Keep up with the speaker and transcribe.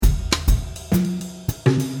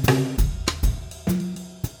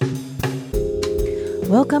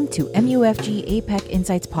Welcome to MUFG APAC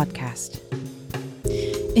Insights Podcast.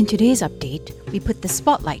 In today's update, we put the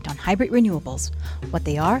spotlight on hybrid renewables, what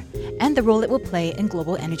they are, and the role it will play in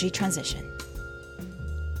global energy transition.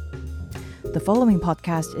 The following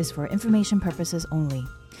podcast is for information purposes only.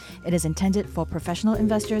 It is intended for professional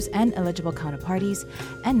investors and eligible counterparties,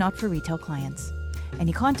 and not for retail clients.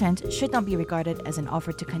 Any content should not be regarded as an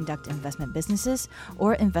offer to conduct investment businesses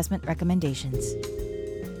or investment recommendations.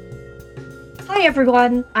 Hi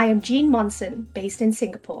everyone, I am Jean Monson, based in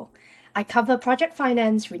Singapore. I cover project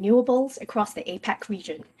finance renewables across the APAC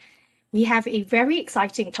region. We have a very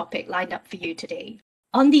exciting topic lined up for you today.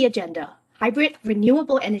 On the agenda, hybrid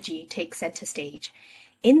renewable energy takes center stage.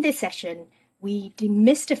 In this session, we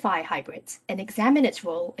demystify hybrids and examine its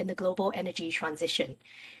role in the global energy transition.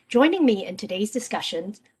 Joining me in today's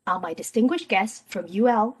discussion are my distinguished guests from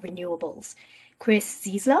UL Renewables, Chris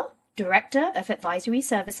Ziesler, Director of Advisory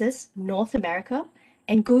Services, North America,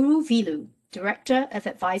 and Guru Vilu, Director of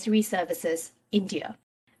Advisory Services, India.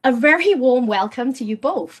 A very warm welcome to you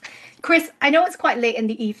both. Chris, I know it's quite late in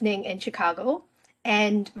the evening in Chicago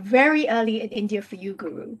and very early in India for you,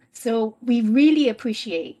 Guru. So we really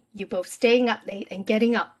appreciate you both staying up late and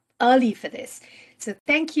getting up early for this. So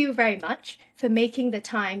thank you very much for making the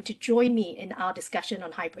time to join me in our discussion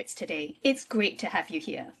on hybrids today. It's great to have you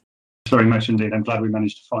here. Very much indeed. I'm glad we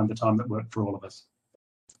managed to find the time that worked for all of us.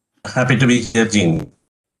 Happy to be here, Jean.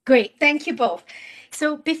 Great. Thank you both.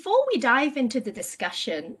 So before we dive into the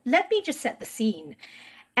discussion, let me just set the scene.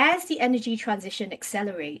 As the energy transition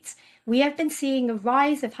accelerates, we have been seeing a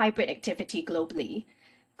rise of hybrid activity globally.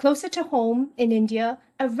 Closer to home in India,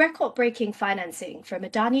 a record-breaking financing from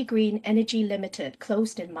Adani Green Energy Limited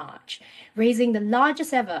closed in March, raising the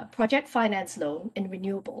largest ever project finance loan in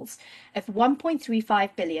renewables of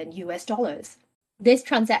 $1.35 billion. This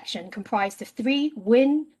transaction comprised of 3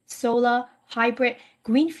 wind, solar, hybrid,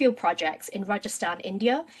 greenfield projects in Rajasthan,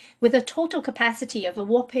 India, with a total capacity of a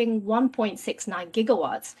whopping 1.69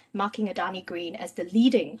 gigawatts, marking Adani Green as the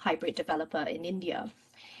leading hybrid developer in India.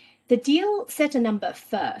 The deal set a number of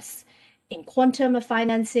firsts in quantum of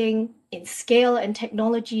financing, in scale and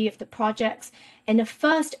technology of the projects, and a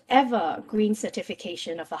first ever green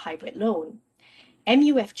certification of a hybrid loan.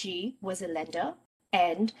 MUFG was a lender,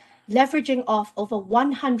 and leveraging off over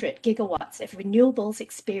 100 gigawatts of renewables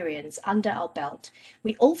experience under our belt,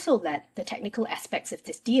 we also led the technical aspects of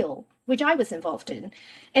this deal, which I was involved in.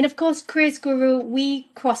 And of course, Chris, Guru, we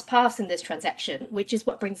crossed paths in this transaction, which is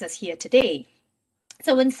what brings us here today.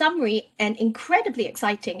 So in summary, an incredibly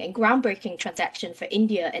exciting and groundbreaking transaction for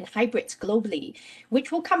India and hybrids globally,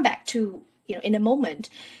 which we'll come back to in a moment.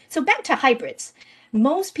 So back to hybrids.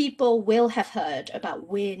 Most people will have heard about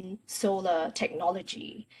wind, solar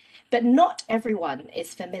technology, but not everyone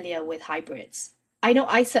is familiar with hybrids. I know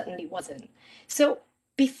I certainly wasn't. So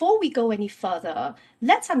before we go any further,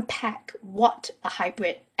 let's unpack what a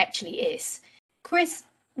hybrid actually is. Chris,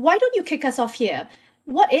 why don't you kick us off here?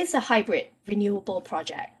 What is a hybrid renewable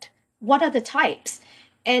project? What are the types?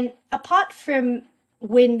 And apart from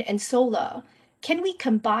wind and solar, can we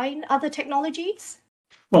combine other technologies?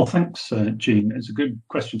 Well, thanks, Jean. It's a good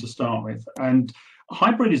question to start with. And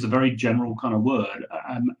hybrid is a very general kind of word.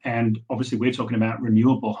 And obviously, we're talking about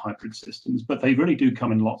renewable hybrid systems, but they really do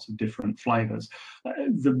come in lots of different flavors.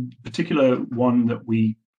 The particular one that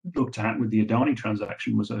we looked at with the Adani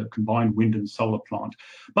transaction was a combined wind and solar plant.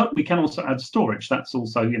 But we can also add storage. That's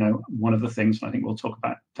also, one of the things, and I think we'll talk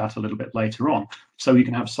about that a little bit later on. So you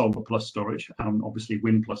can have solar plus storage, obviously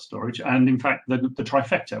wind plus storage, and in fact, the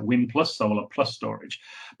trifecta, wind plus solar plus storage.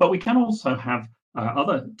 But we can also have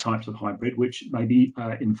other types of hybrid, which maybe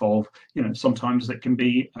involve, sometimes it can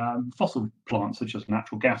be fossil plants, such as a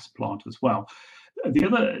natural gas plant as well. The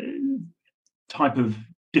other type of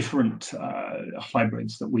different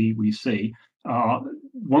hybrids that we see are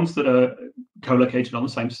ones that are co-located on the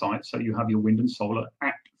same site. So you have your wind and solar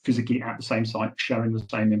physically at the same site, sharing the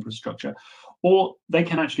same infrastructure. Or they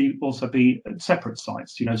can actually also be separate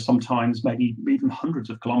sites, sometimes maybe even hundreds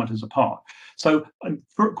of kilometers apart. So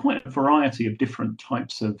for quite a variety of different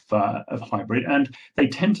types of hybrid, and they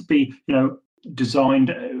tend to be,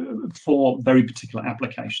 designed for very particular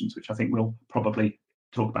applications, which I think we'll probably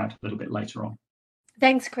talk about a little bit later on.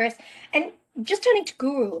 Thanks, Chris. And just turning to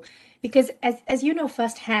Guru, because as you know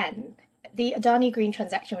firsthand, the Adani Green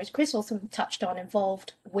transaction, which Chris also touched on,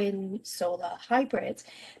 involved wind, solar, hybrids.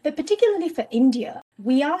 But particularly for India,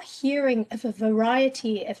 we are hearing of a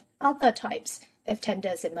variety of other types of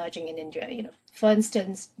tenders emerging in India, for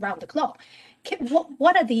instance, round the clock.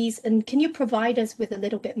 What are these, and can you provide us with a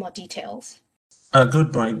little bit more details? A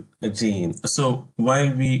good point, Gene. So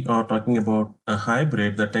while we are talking about a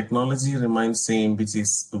hybrid, the technology remains same, which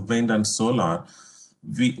is wind and solar.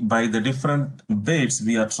 We by the different bids,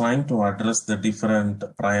 we are trying to address the different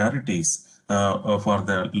priorities for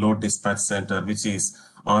the load dispatch center, which is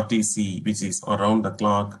RTC, which is around the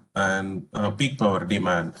clock, and peak power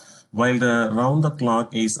demand. While the round the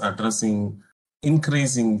clock is addressing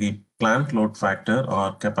increasing the plant load factor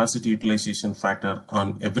or capacity utilization factor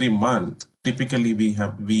on every month. Typically, we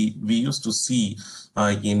used to see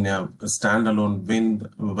in a standalone wind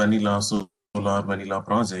vanilla solar vanilla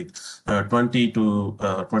project 20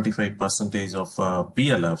 to 25 percentage of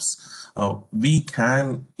PLFs. We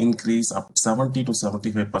can increase up 70 to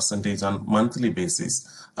 75 percentage on monthly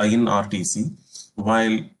basis in RTC,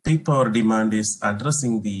 while peak power demand is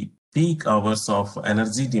addressing the peak hours of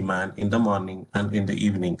energy demand in the morning and in the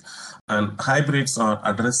evening. And hybrids are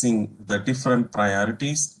addressing the different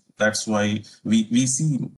priorities. That's why we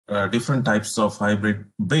see different types of hybrid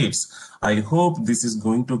bids. I hope this is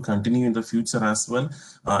going to continue in the future as well.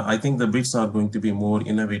 I think the bids are going to be more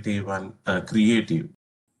innovative and creative.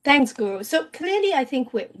 Thanks, Guru. So clearly, I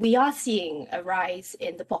think we are seeing a rise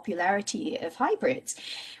in the popularity of hybrids,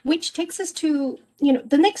 which takes us to,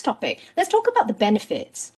 the next topic. Let's talk about the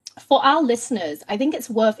benefits. For our listeners, I think it's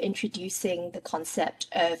worth introducing the concept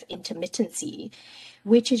of intermittency,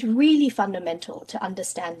 which is really fundamental to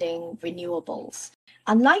understanding renewables.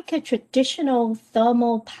 Unlike a traditional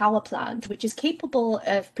thermal power plant, which is capable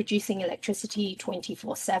of producing electricity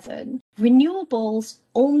 24/7, renewables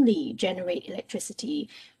only generate electricity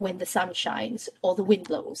when the sun shines or the wind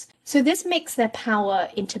blows. So this makes their power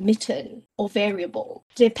intermittent or variable.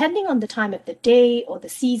 Depending on the time of the day or the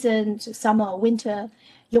season, so summer or winter,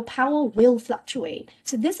 your power will fluctuate.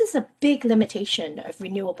 So this is a big limitation of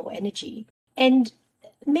renewable energy. And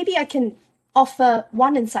maybe I can offer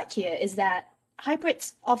one insight here is that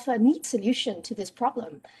hybrids offer a neat solution to this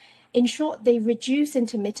problem. In short, they reduce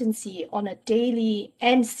intermittency on a daily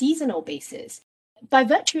and seasonal basis. By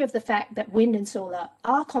virtue of the fact that wind and solar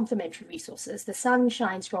are complementary resources, the sun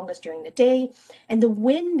shines strongest during the day and the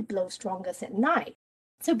wind blows strongest at night.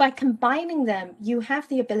 So by combining them, you have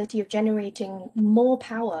the ability of generating more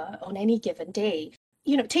power on any given day.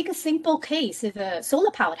 Take a simple case of a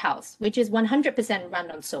solar-powered house, which is 100%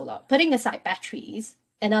 run on solar, putting aside batteries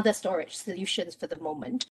and other storage solutions for the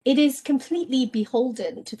moment. It is completely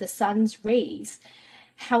beholden to the sun's rays.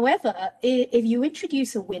 However, if you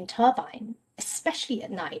introduce a wind turbine, especially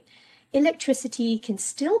at night, electricity can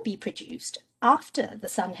still be produced after the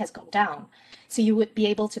sun has gone down. So you would be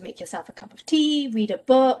able to make yourself a cup of tea, read a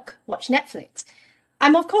book, watch Netflix.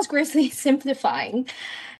 I'm, of course, grossly simplifying.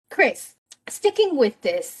 Chris, sticking with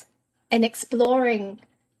this and exploring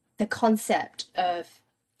the concept of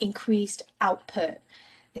increased output,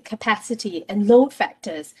 the capacity and load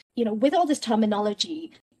factors, with all this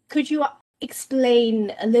terminology, could you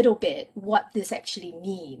explain a little bit what this actually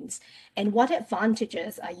means and what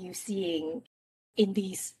advantages are you seeing in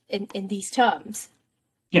these terms?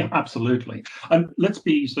 Yeah, absolutely. And let's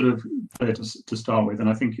be sort of clear to start with, and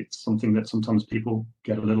I think it's something that sometimes people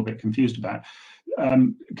get a little bit confused about.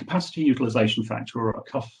 Capacity utilization factor, or a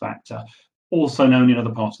CUF factor, also known in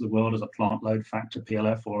other parts of the world as a plant load factor,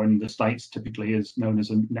 PLF, or in the States typically is known as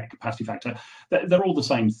a net capacity factor. They're all the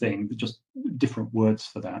same thing, but just different words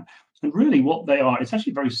for that. And really what they are, it's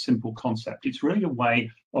actually a very simple concept. It's really a way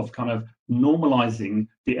of kind of normalizing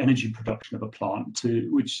the energy production of a plant,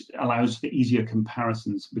 which allows for easier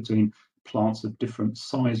comparisons between plants of different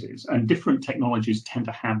sizes, and different technologies tend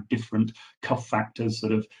to have different CUF factors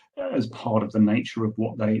sort of as part of the nature of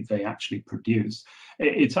what they actually produce.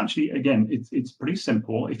 It's actually, again, it's pretty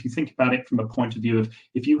simple if you think about it from a point of view of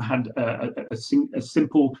if you had a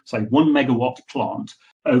simple, say, 1 megawatt plant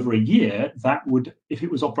over a year, that would, if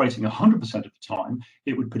it was operating 100% of the time,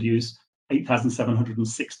 it would produce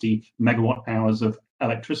 8,760 megawatt hours of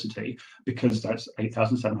electricity, because that's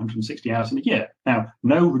 8,760 hours in a year. Now,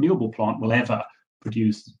 no renewable plant will ever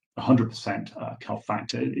produce 100% CUF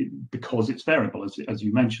factor because it's variable, as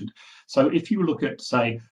you mentioned. So if you look at,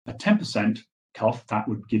 say, a 10% CUF, that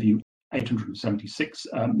would give you 876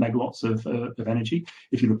 megawatts of energy.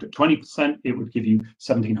 If you looked at 20%, it would give you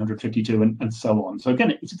 1,752 and so on. So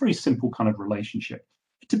again, it's a very simple kind of relationship.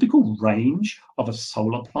 A typical range of a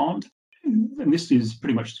solar plant, and this is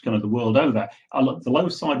pretty much kind of the world over, the low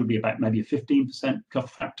side would be about maybe a 15%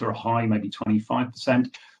 CUF factor, a high maybe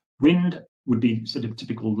 25%. Wind would be sort of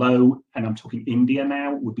typical low, and I'm talking India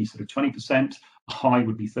now, would be sort of 20%, a high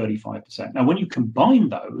would be 35%. Now, when you combine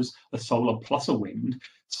those, a solar plus a wind,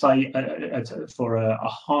 say for a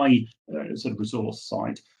high sort of resource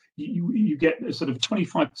site, you get a sort of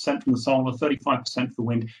 25% from the solar, 35% for the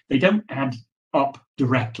wind. They don't add up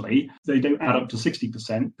directly. They don't add up to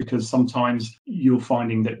 60% because sometimes you're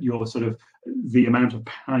finding that you're sort of the amount of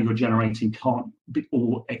power you're generating can't be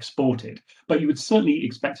all exported. But you would certainly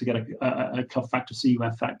expect to get a CUF factor,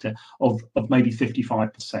 CUF factor of maybe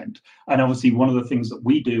 55%. And obviously, one of the things that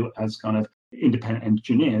we do as kind of independent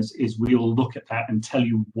engineers is we'll look at that and tell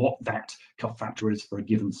you what that CUF factor is for a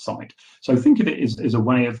given site. So think of it as a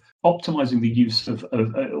way of optimizing the use of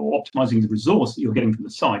optimizing the resource that you're getting from the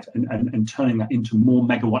site and turning that into more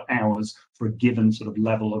megawatt hours for a given sort of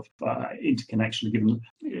level of interconnection, a given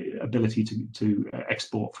ability to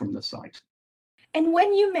export from the site. And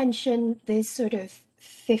when you mention this sort of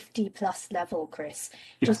 50 plus level, Chris,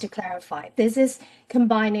 just to clarify, this is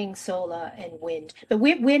combining solar and wind, but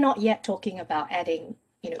we're not yet talking about adding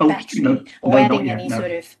battery or adding any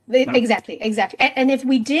sort of exactly. And if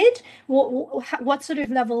we did, what sort of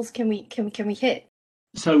levels can we hit?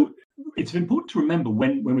 So it's important to remember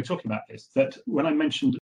when we're talking about this that when I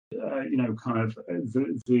mentioned kind of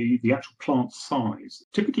the actual plant size.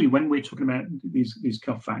 Typically, when we're talking about these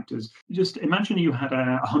CUF factors, just imagine you had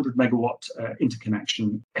a 100 megawatt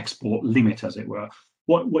interconnection export limit, as it were.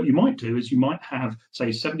 What you might do is you might have,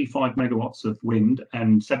 say, 75 megawatts of wind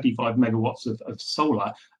and 75 megawatts of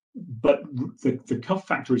solar, but the CUF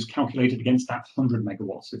factor is calculated against that 100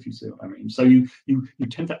 megawatts, if you see what I mean. So you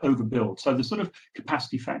tend to overbuild. So the sort of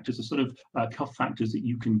capacity factors, the sort of CUF factors that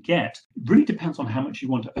you can get, really depends on how much you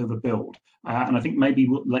want to overbuild. And I think maybe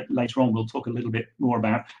later on we'll talk a little bit more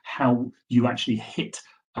about how you actually hit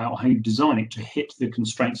or how you design it to hit the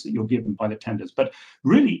constraints that you're given by the tenders. But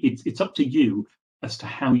really, it's up to you as to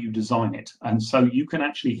how you design it. And so you can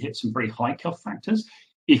actually hit some very high CUF factors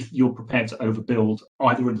if you're prepared to overbuild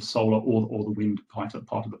either in the solar or the wind part of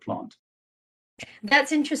the plant.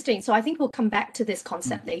 That's interesting. So I think we'll come back to this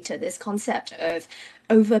concept later, this concept of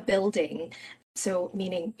overbuilding. So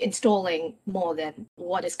meaning installing more than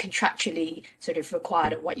what is contractually sort of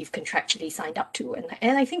required or what you've contractually signed up to.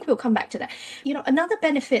 And I think we'll come back to that. Another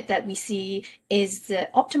benefit that we see is the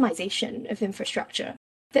optimization of infrastructure.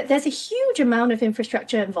 There's a huge amount of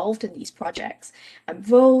infrastructure involved in these projects,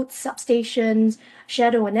 roads, substations,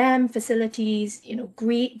 shared O&M facilities,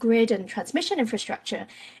 grid and transmission infrastructure.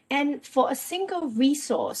 And for a single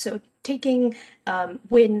resource, so taking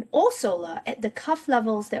wind or solar at the CUF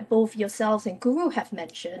levels that both yourselves and Guru have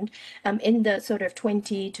mentioned, in the sort of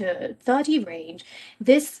 20 to 30 range,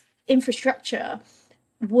 this infrastructure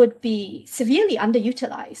would be severely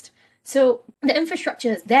underutilized. So the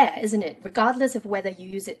infrastructure is there, isn't it? Regardless of whether you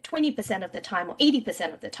use it 20% of the time or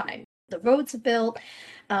 80% of the time. The roads are built,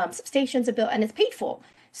 substations are built, and it's paid for.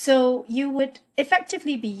 So you would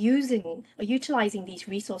effectively be using or utilizing these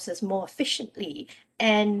resources more efficiently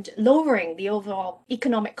and lowering the overall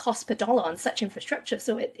economic cost per dollar on such infrastructure.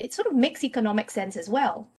 So it sort of makes economic sense as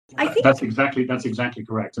well. I think that's exactly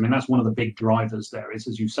correct. I mean, that's one of the big drivers there is,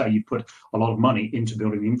 as you say, you put a lot of money into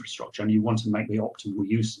building the infrastructure and you want to make the optimal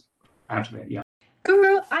use out of it. Yeah.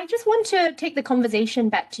 Guru, I just want to take the conversation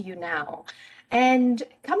back to you now. And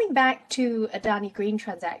coming back to Adani Green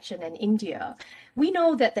transaction in India, we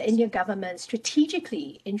know that the Indian government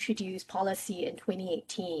strategically introduced policy in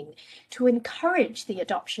 2018 to encourage the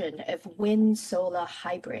adoption of wind solar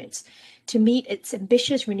hybrids to meet its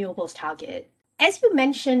ambitious renewables target. As you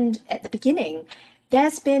mentioned at the beginning,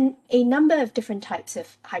 there's been a number of different types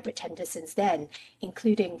of hybrid tenders since then,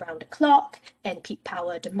 including round the clock and peak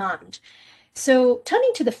power demand. So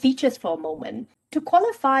turning to the features for a moment, to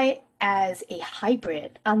qualify as a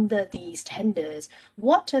hybrid under these tenders,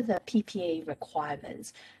 what are the PPA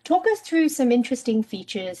requirements? Talk us through some interesting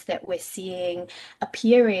features that we're seeing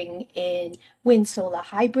appearing in wind solar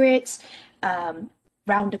hybrids,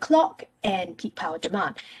 round the clock and peak power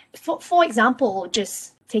demand. For example,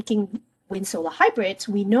 just taking wind solar hybrids,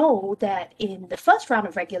 we know that in the first round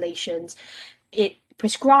of regulations, it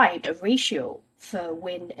prescribed a ratio for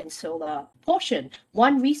wind and solar portion.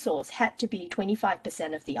 One resource had to be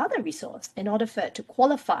 25% of the other resource in order for it to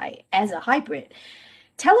qualify as a hybrid.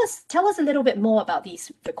 Tell us a little bit more about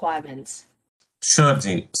these requirements. Sure,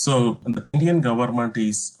 Jean. So the Indian government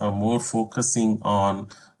is more focusing on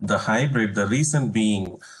the hybrid, the reason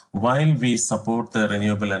being, while we support the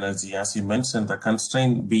renewable energy, as you mentioned, the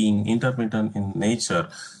constraint being intermittent in nature,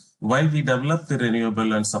 while we develop the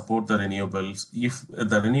renewable and support the renewables, if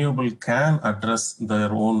the renewable can address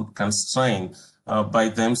their own constraint by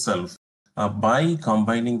themselves, by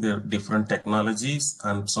combining the different technologies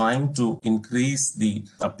and trying to increase the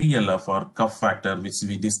PLF or CUF factor, which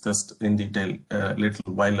we discussed in detail a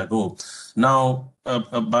little while ago. Now,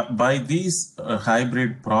 by these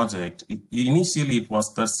hybrid project, initially it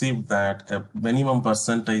was perceived that a minimum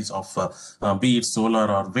percentage of be it solar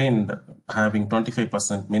or wind having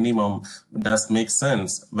 25% minimum does make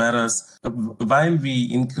sense. Whereas while we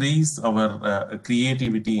increase our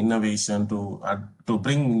creativity, innovation to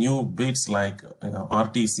bring new bits like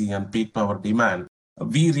RTC and peak power demand,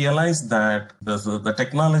 we realize that the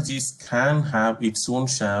technologies can have its own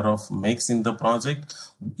share of makes in the project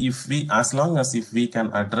as long as if we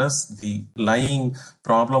can address the lying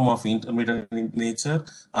problem of intermittent nature.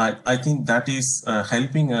 I think that is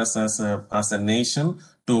helping us as a nation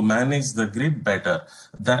to manage the grid better.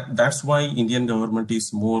 That's why Indian government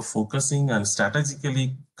is more focusing and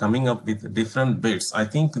strategically coming up with different bids. I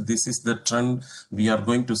think this is the trend we are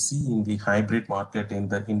going to see in the hybrid market in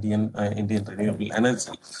the Indian renewable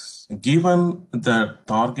energy. Given the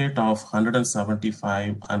target of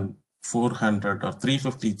 175 and 400 or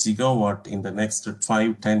 350 gigawatt in the next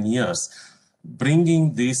 5-10 years,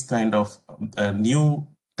 bringing these kind of new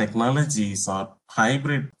technologies or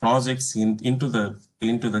hybrid projects into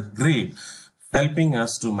the grid, helping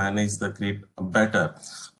us to manage the grid better.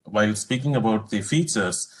 While speaking about the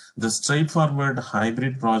features, the straightforward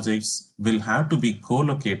hybrid projects will have to be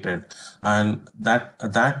co-located, and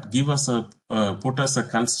that give us put us a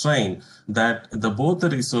constraint that both the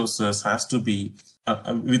resources has to be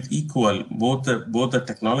with equal both the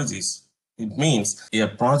technologies. It means a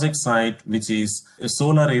project site which is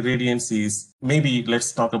solar irradiance is maybe,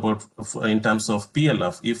 let's talk about in terms of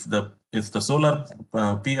PLF. If the solar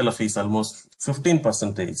PLF is almost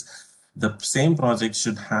 15%, the same project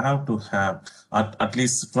should have to have at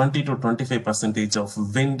least 20 to 25%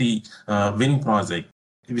 of wind project,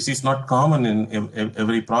 which is not common in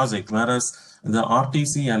every project. Whereas the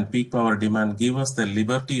RTC and peak power demand give us the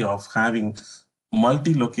liberty of having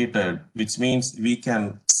multi-located, which means we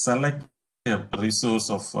can select a resource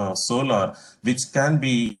of solar, which can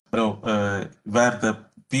be where the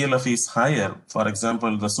PLF is higher. For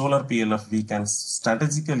example, the solar PLF, we can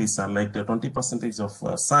strategically select a 20%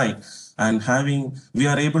 of site, and we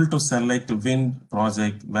are able to select wind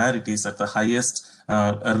project where it is at the highest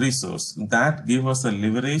resource. That gives us a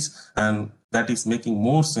leverage, and that is making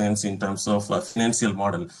more sense in terms of financial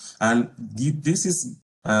model. And this is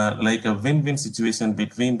like a win-win situation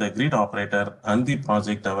between the grid operator and the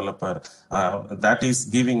project developer. That is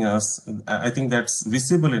giving us, I think that's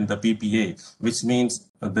visible in the PPA, which means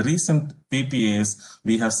the recent PPAs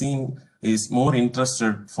we have seen is more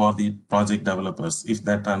interested for the project developers, if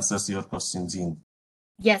that answers your question, Jean.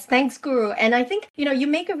 Yes, thanks, Guru. And I think, you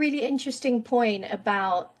make a really interesting point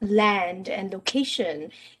about land and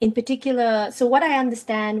location in particular. So what I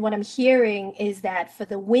understand, what I'm hearing is that for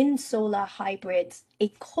the wind solar hybrids, a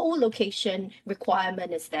co-location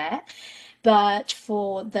requirement is there. But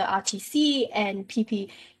for the RTC and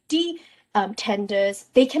PPD tenders,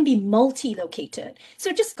 they can be multi-located.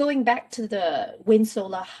 So just going back to the wind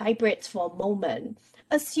solar hybrids for a moment,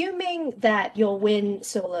 assuming that your wind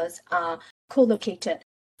solars are co-located,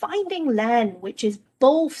 finding land which is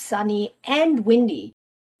both sunny and windy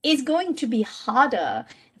is going to be harder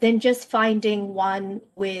than just finding one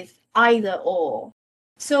with either or.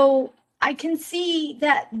 So I can see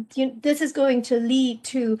that this is going to lead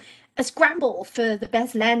to a scramble for the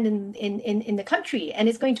best land in the country, and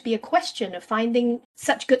it's going to be a question of finding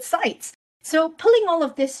such good sites. So pulling all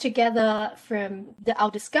of this together from our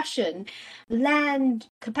discussion, land,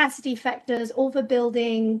 capacity factors,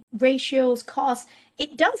 overbuilding, ratios, costs,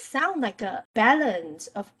 it does sound like a balance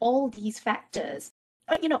of all these factors.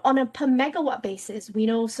 On a per megawatt basis, we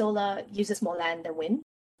know solar uses more land than wind,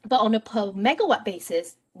 but on a per megawatt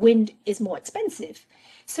basis, wind is more expensive.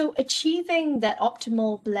 So achieving that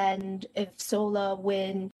optimal blend of solar,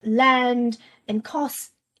 wind, land, and costs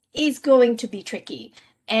is going to be tricky.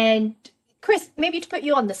 And Chris, maybe to put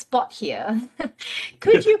you on the spot here,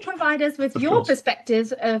 could you provide us with your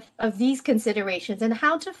perspectives of these considerations and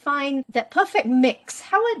how to find that perfect mix?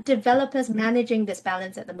 How are developers managing this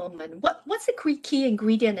balance at the moment? What's the key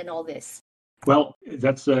ingredient in all this? Well,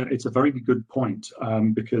 it's a very good point,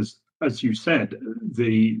 because, as you said,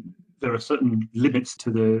 there are certain limits to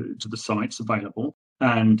the sites available,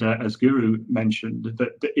 and as Guru mentioned,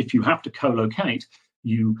 that if you have to co-locate,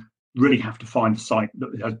 you really have to find a site that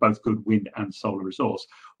has both good wind and solar resource.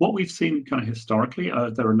 What we've seen kind of historically,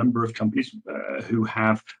 there are a number of companies who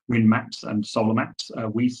have wind maps and solar maps.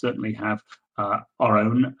 We certainly have our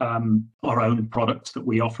own products that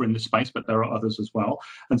we offer in this space, but there are others as well.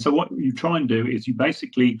 And so what you try and do is you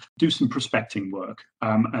basically do some prospecting work,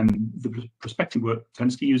 and the prospecting work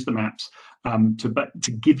tends to use the maps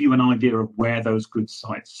to give you an idea of where those good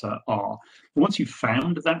sites are. Once you've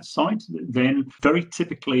found that site, then very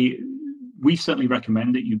typically, we certainly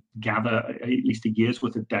recommend that you gather at least a year's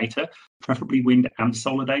worth of data, preferably wind and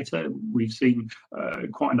solar data. We've seen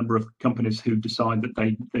quite a number of companies who decide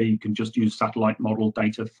that they can just use satellite model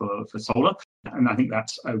data for solar, and I think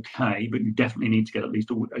that's okay. But you definitely need to get at least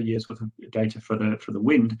a year's worth of data for the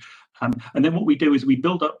wind. And then what we do is we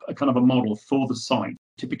build up a kind of a model for the site,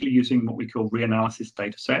 typically using what we call reanalysis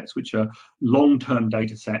data sets, which are long-term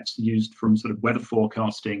data sets used from sort of weather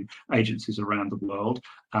forecasting agencies around the world.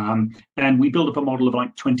 And we build up a model of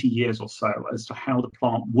like 20 years or so as to how the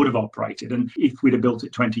plant would have operated, and if we'd have built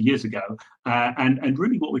it 20 years ago. And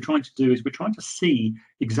really what we're trying to do is we're trying to see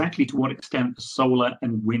exactly to what extent the solar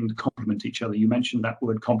and wind complement each other. You mentioned that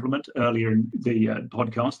word complement earlier in the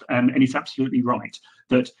podcast, and it's absolutely right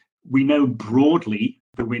that we know broadly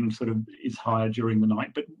the wind sort of is higher during the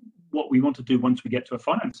night, but what we want to do once we get to a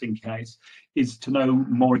financing case is to know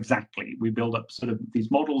more exactly. We build up sort of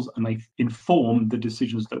these models, and they inform the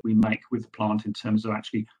decisions that we make with the plant in terms of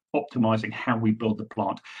actually optimizing how we build the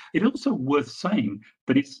plant. It's also worth saying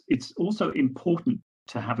that it's also important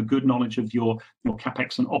to have a good knowledge of your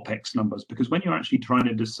capex and opex numbers, because when you're actually trying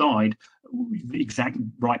to decide the exact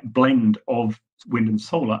right blend of wind and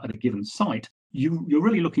solar at a given site, you're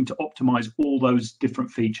really looking to optimize all those different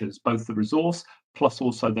features, both the resource plus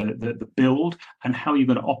also the build and how you're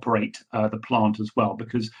going to operate the plant as well,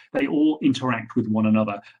 because they all interact with one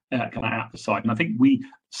another kind of at the site. And I think we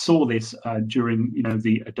saw this during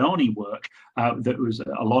the Adani work. There was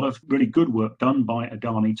a lot of really good work done by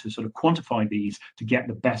Adani to sort of quantify these to get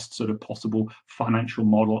the best sort of possible financial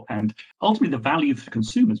model and ultimately the value for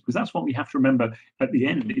consumers, because that's what we have to remember at the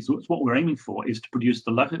end is what we're aiming for is to produce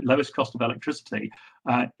the lowest cost of electricity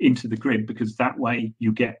into the grid, because that way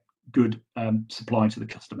you get good supply to the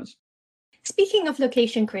customers. Speaking of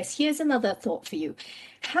location, Chris, here's another thought for you.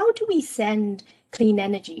 How do we send clean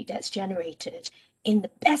energy that's generated in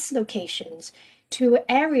the best locations to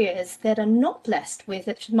areas that are not blessed with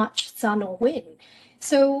as much sun or wind?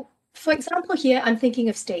 So, for example, here I'm thinking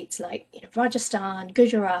of states like Rajasthan,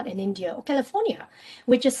 Gujarat in India, or California,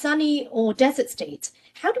 which are sunny or desert states.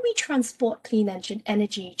 How do we transport clean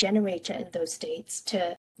energy generated in those states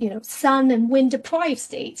to sun and wind deprived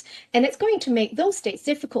states? And it's going to make those states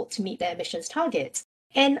difficult to meet their emissions targets.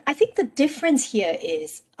 And I think the difference here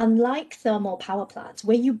is, unlike thermal power plants,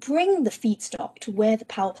 where you bring the feedstock to where the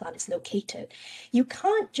power plant is located, you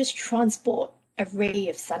can't just transport a ray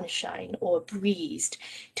of sunshine or a breeze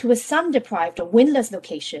to a sun-deprived or windless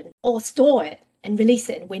location, or store it and release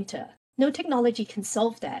it in winter. No technology can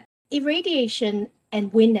solve that. Irradiation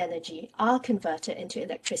and wind energy are converted into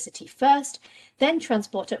electricity first, then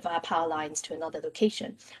transported via power lines to another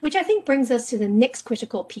location, which I think brings us to the next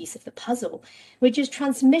critical piece of the puzzle, which is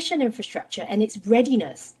transmission infrastructure and its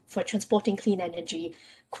readiness for transporting clean energy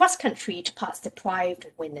cross-country to parts deprived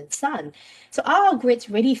of wind and sun. So are our grids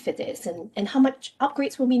ready for this, and how much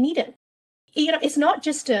upgrades will be needed? It's not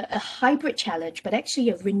just a hybrid challenge, but actually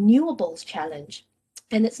a renewables challenge.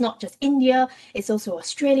 And it's not just India, it's also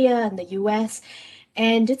Australia and the US.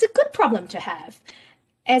 And it's a good problem to have.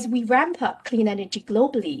 As we ramp up clean energy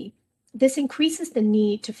globally, this increases the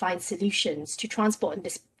need to find solutions to transport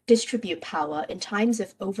and distribute power in times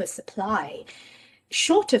of oversupply,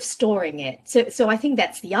 short of storing it. So I think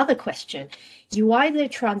that's the other question. You either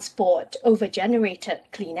transport over-generated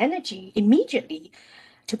clean energy immediately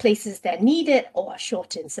to places that need it or are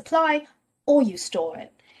short in supply, or you store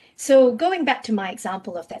it. So going back to my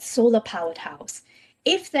example of that solar-powered house,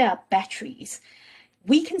 if there are batteries,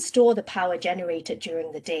 we can store the power generated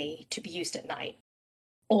during the day to be used at night.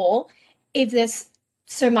 Or if there's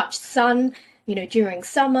so much sun, during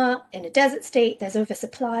summer in a desert state, there's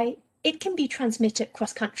oversupply, it can be transmitted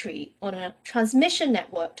cross-country on a transmission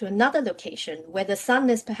network to another location where the sun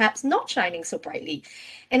is perhaps not shining so brightly.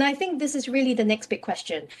 And I think this is really the next big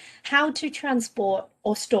question, how to transport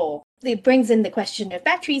or store. It brings in the question of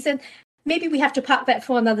batteries, and maybe we have to park that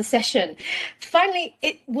for another session. Finally,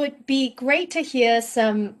 it would be great to hear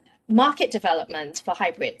some market development for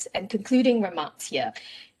hybrids and concluding remarks here.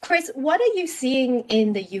 Chris, what are you seeing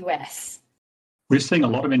in the US? We're seeing a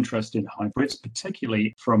lot of interest in hybrids,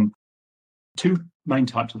 particularly from two main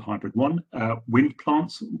types of hybrid. One, wind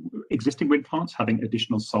plants, existing wind plants having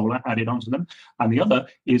additional solar added onto them. And the other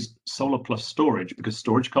is solar plus storage, because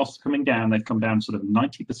storage costs are coming down. They've come down sort of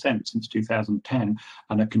 90% since 2010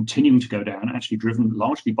 and are continuing to go down, actually driven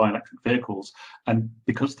largely by electric vehicles. And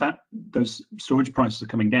because those storage prices are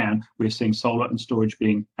coming down, we're seeing solar and storage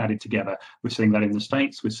being added together. We're seeing that in the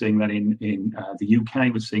States, we're seeing that in the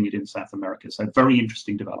UK, we're seeing it in South America. So very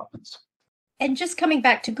interesting developments. And just coming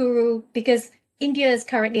back to Guru, because India is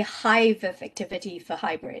currently a hive of activity for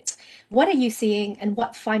hybrids. What are you seeing and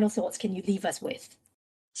what final thoughts can you leave us with?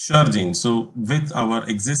 Sure, Jean. So with our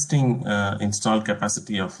existing installed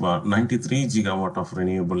capacity of 93 gigawatt of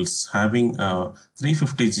renewables, having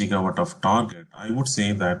 350 gigawatt of target, I would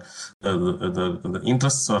say that the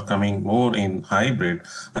interests are coming more in hybrid.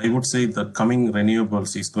 I would say the coming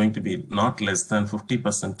renewables is going to be not less than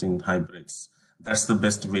 50% in hybrids. That's the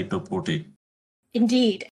best way to put it.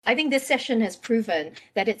 Indeed. I think this session has proven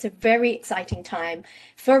that it's a very exciting time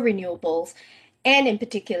for renewables and in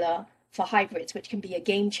particular for hybrids, which can be a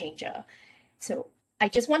game changer. So I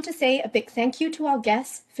just want to say a big thank you to our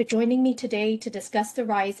guests for joining me today to discuss the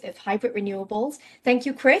rise of hybrid renewables. Thank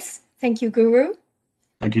you, Chris. Thank you, Guru.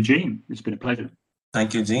 Thank you, Jean. It's been a pleasure.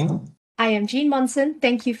 Thank you, Jean. I am Jean Monson.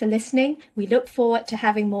 Thank you for listening. We look forward to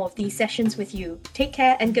having more of these sessions with you. Take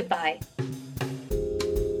care and goodbye.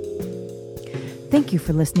 Thank you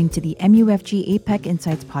for listening to the MUFG APEC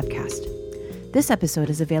Insights podcast. This episode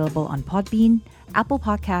is available on Podbean, Apple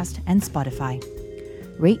Podcast, and Spotify.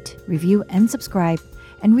 Rate, review, and subscribe,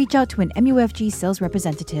 and reach out to an MUFG sales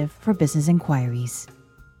representative for business inquiries.